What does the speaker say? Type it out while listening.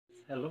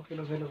Hello mga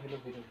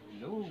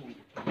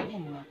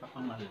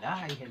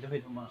kapangalay.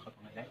 Hello mga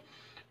kapangalay.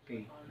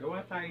 Okay,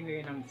 gawa tayo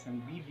ngayon ng isang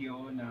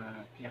video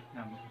na tiyak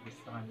na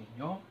magugustuhan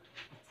ninyo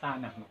at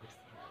sana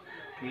magustuhan.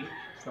 Okay,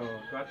 so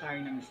gawa tayo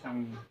ng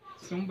isang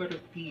zumba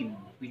routine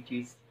which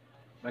is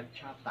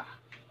bachata.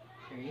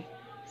 Okay,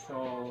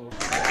 so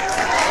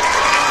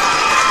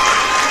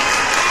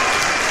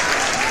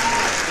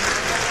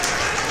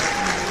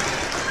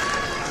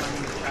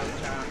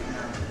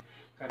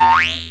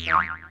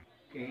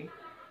okay.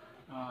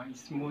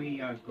 Is muy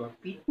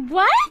guapit.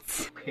 What?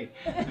 Okay.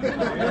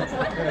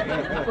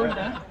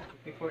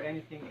 Before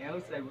anything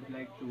else, I would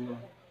like to,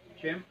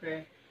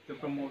 syempre, to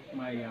promote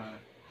my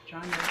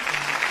channel.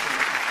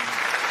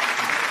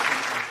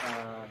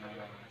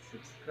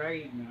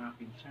 Subscribe ng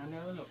aking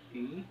channel,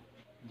 okay?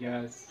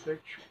 Just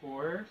search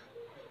for,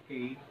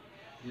 okay?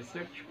 Just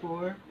search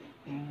for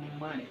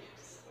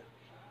Manex.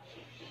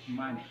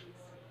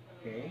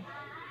 Okay?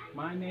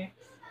 Manex,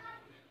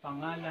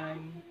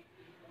 pangalan,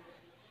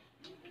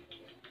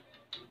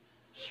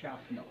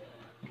 Shapno.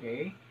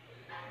 Okay?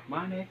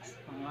 Manex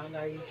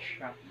Pangalay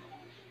Shapno.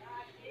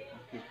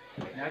 Okay.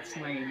 That's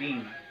my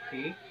name.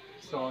 Okay?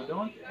 So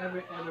don't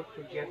ever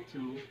forget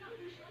to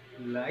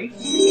like,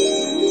 subscribe,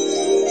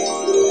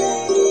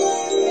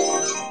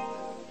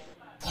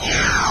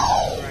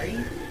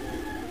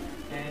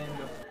 and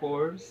of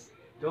course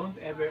don't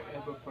ever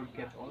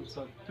forget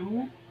also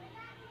to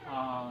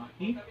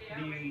hit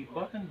the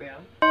button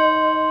bell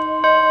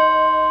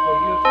for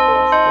you of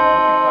course to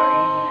notify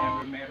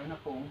whenever meron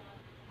akong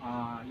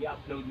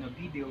i-upload na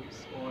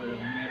videos or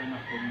meron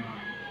akong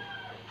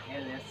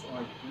LS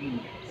or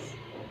winners.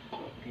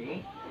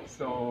 Okay?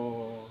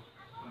 So,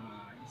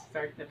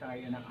 start na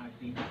tayo ng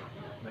ating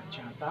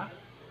bachata.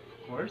 Of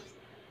course,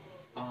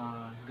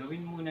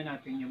 gawin muna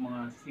natin yung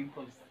mga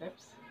simple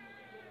steps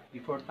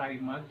before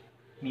tayo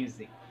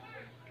mag-music.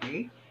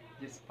 Okay?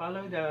 Just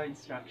follow the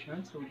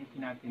instructions.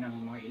 Ulitin natin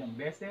ng mga ilang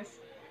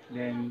beses.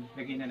 Then,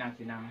 lagyan na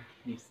natin ng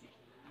music.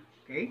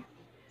 Okay?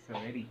 So,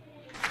 ready?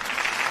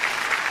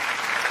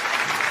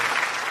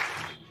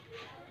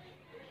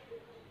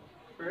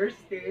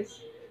 First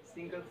is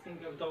single,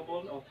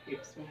 double of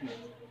hips movement.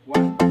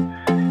 1,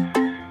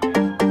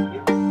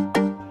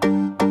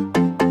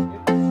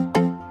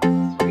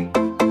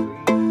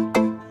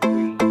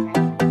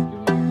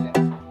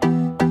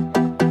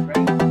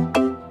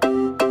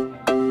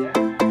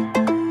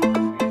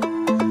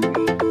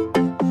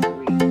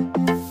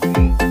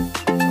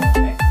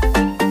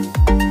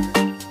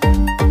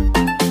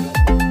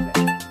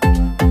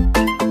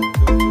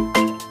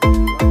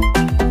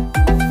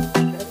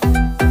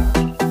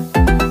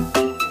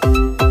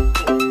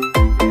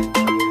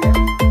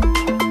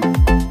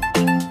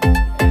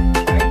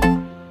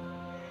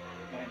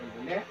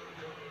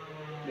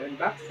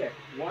 back step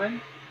 1,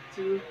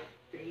 2,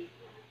 3,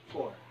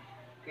 4.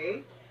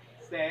 Okay,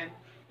 then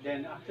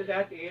after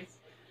that is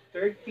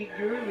third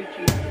figure, which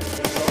is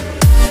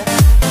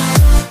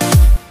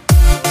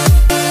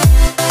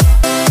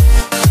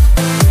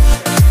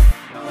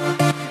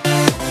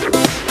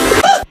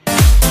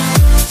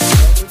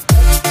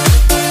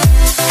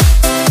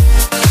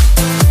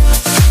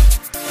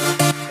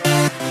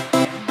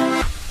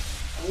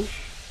push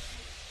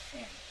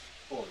and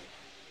hold.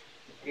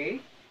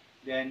 Okay,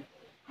 then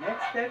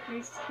next step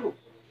is scoop.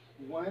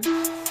 1, 2,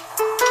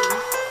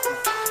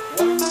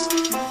 1,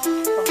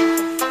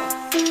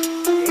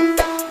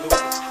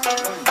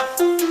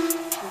 2,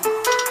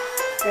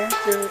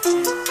 center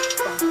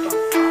and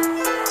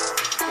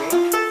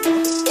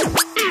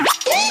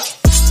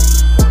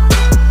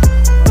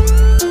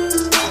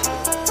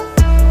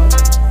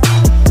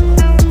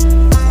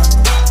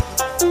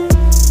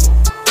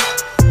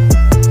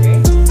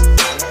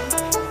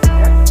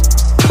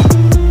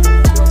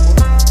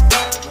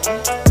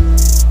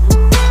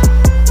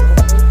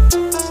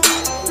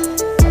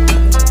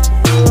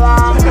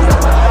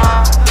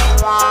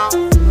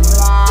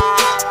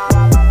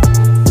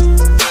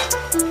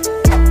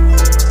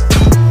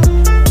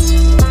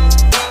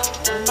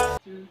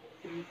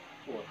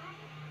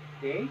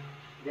okay,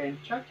 then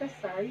cha-cha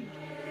side,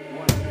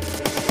 1,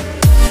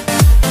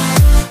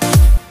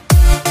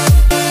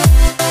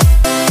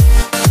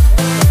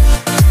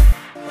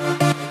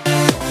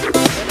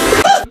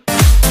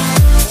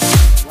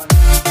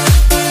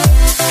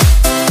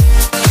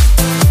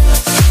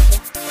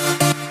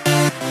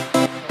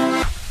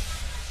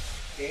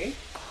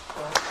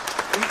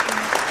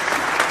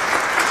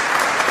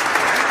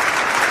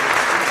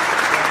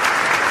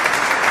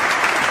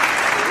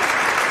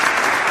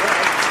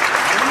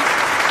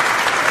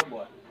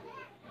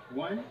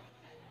 1,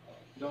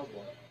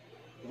 double,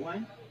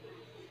 1,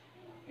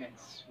 and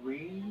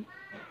swing,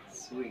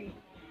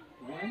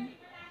 1,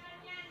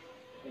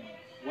 and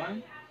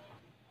 1,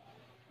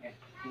 and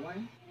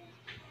 1,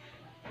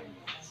 and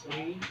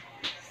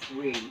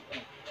swing,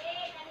 and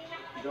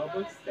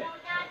double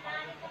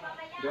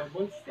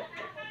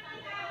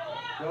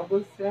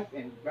step,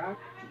 and back,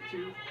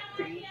 2,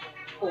 3,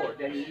 4,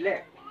 then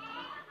left,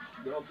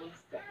 double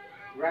step,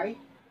 right,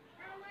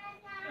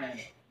 and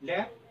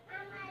left,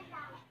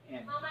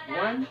 and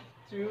 1,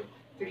 2,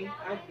 3,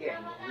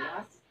 again.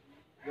 Last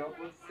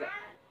double set.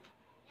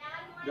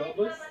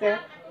 Double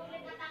set.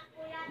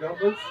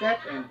 Double set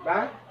and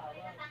back.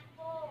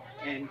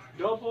 And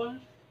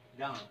double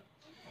down.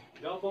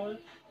 Double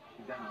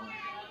down.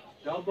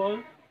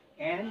 Double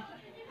and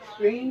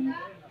swing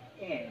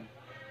and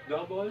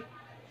double,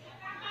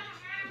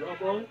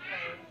 double,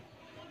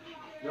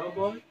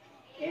 double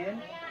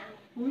and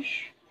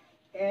push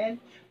and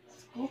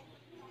scoop,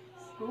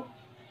 scoop,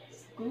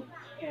 scoop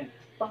and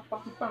pam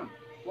pam pam.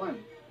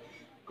 One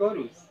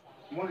chorus.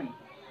 One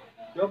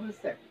double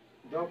step.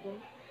 Double,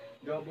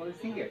 double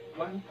single.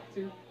 1,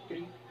 2,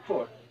 3,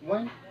 4.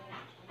 One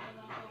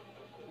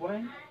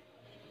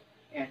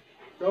and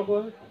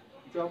double,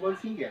 double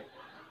single.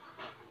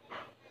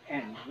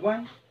 And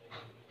one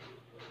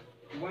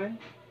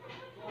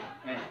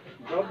and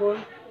double,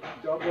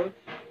 double.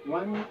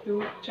 1,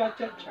 2, cha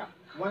cha cha.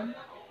 One,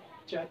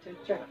 cha cha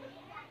cha.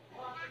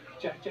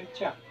 Cha cha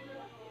cha.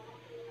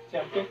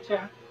 Cha cha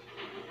cha.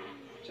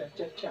 Cha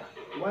cha cha.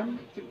 1,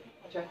 2,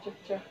 cha cha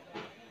cha.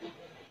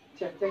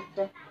 Cha cha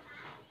cha.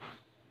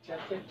 Cha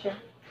cha cha.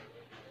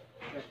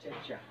 Cha cha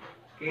cha.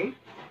 Okay?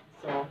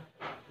 So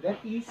that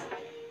is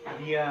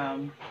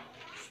the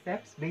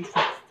steps,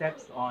 basic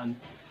steps on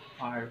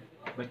our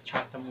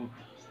bachata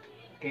movements.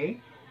 Okay?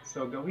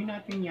 So gawin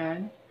natin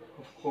yan,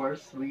 of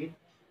course, with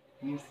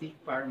music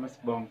para mas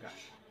bongga.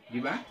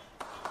 Di ba?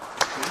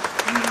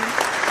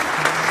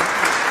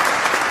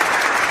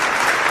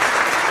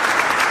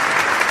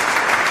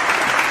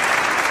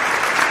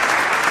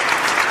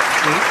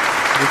 Okay,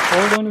 let's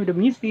hold on with the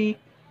music.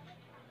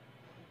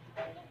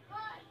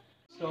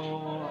 So,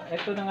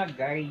 eto na nga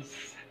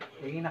guys.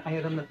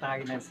 Nakahiram na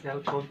tayo ng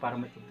cellphone para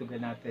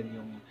matugtugan natin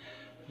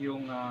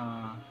yung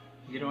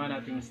ginawa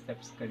natin yung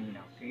steps kanina.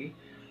 Okay?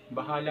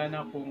 Bahala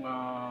na kung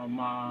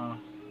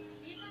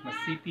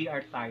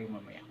ma-CPR tayo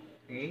mamaya.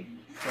 Okay?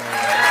 So,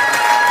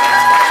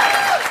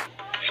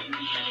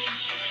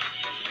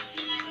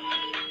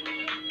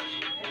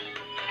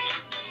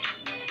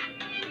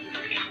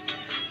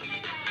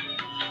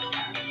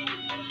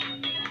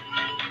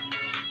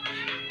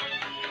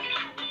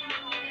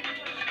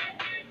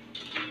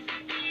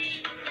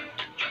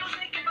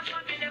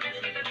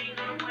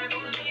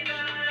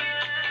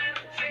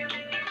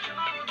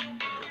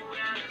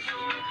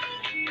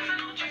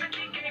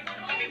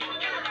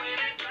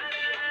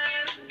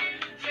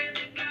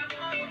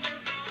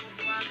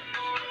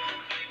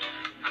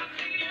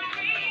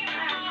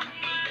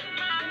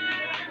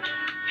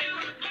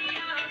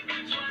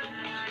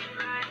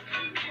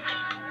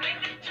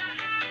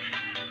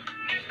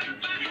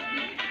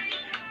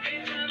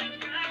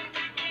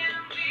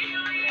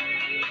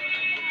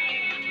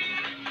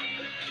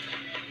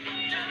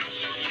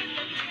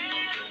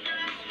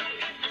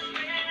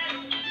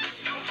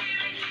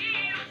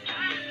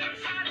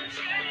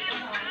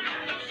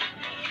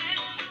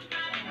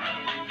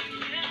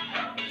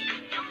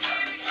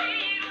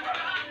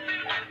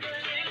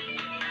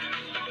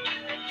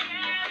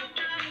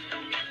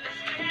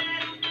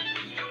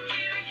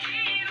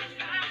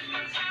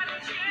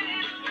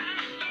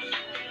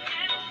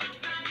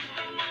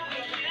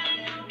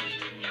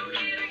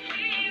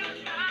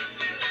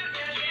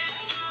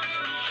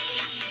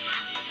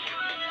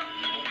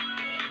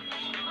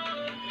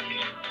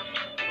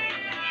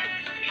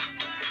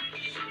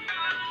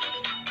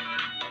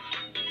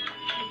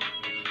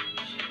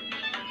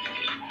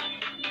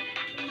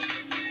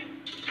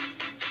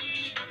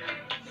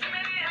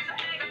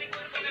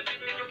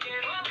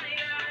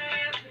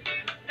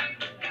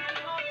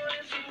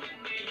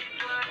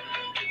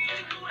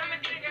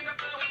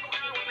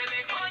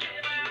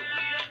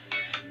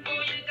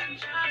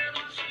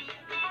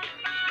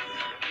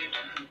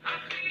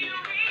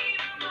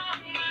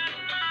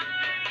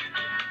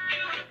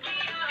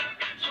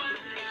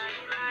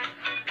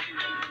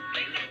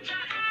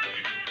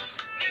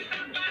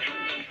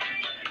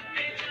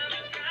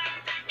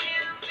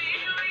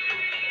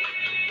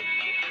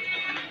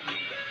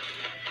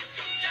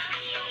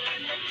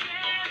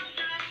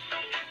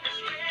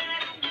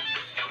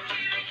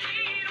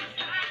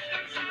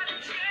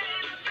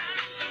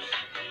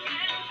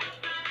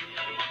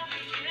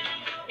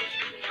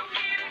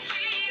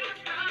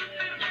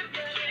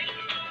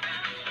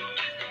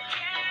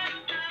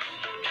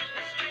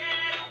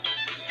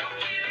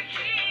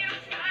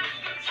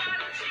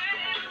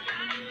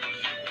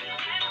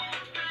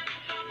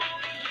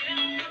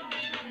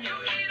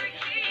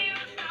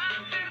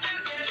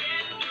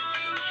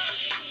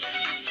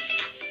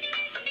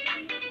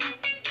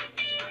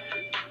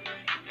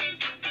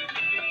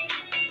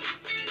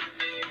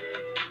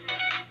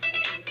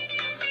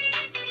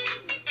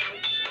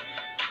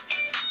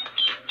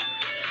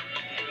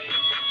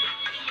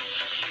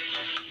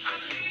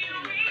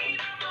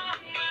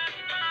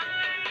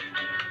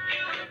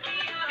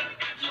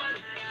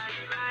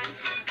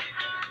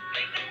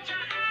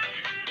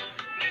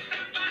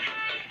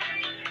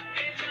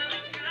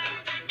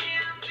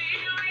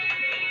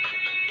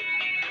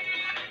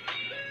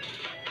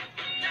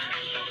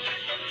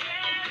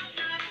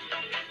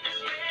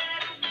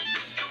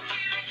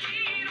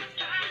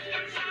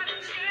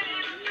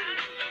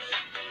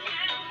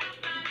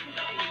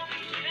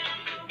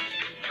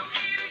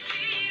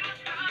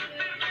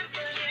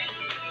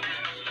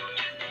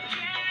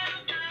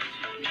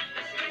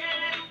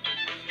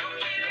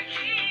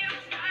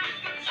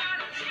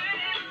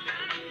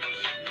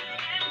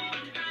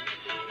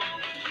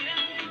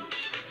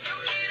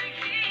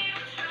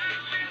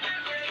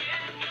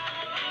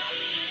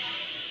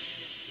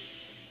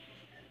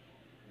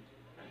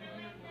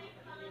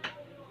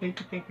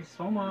 Thank you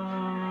so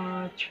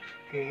much.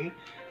 Okay?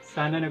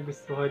 Sana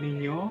nagustuhan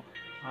ninyo.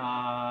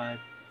 At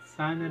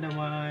sana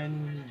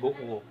naman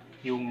buo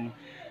yung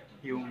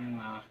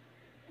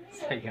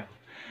sayaw.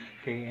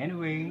 Okay,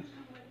 anyway,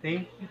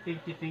 thank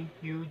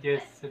you.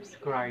 Just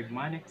subscribe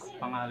Manex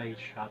Pangalay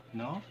Shop,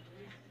 no?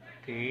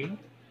 Okay?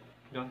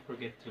 Don't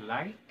forget to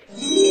like,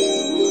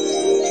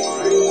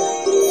 subscribe,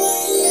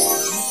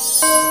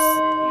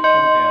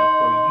 notification bell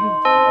for you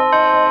to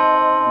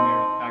kung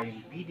meron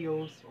tayong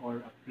videos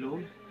or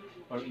upload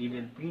or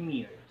even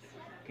premieres.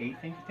 Okay,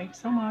 thank you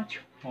so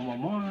much.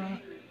 Mmwuah.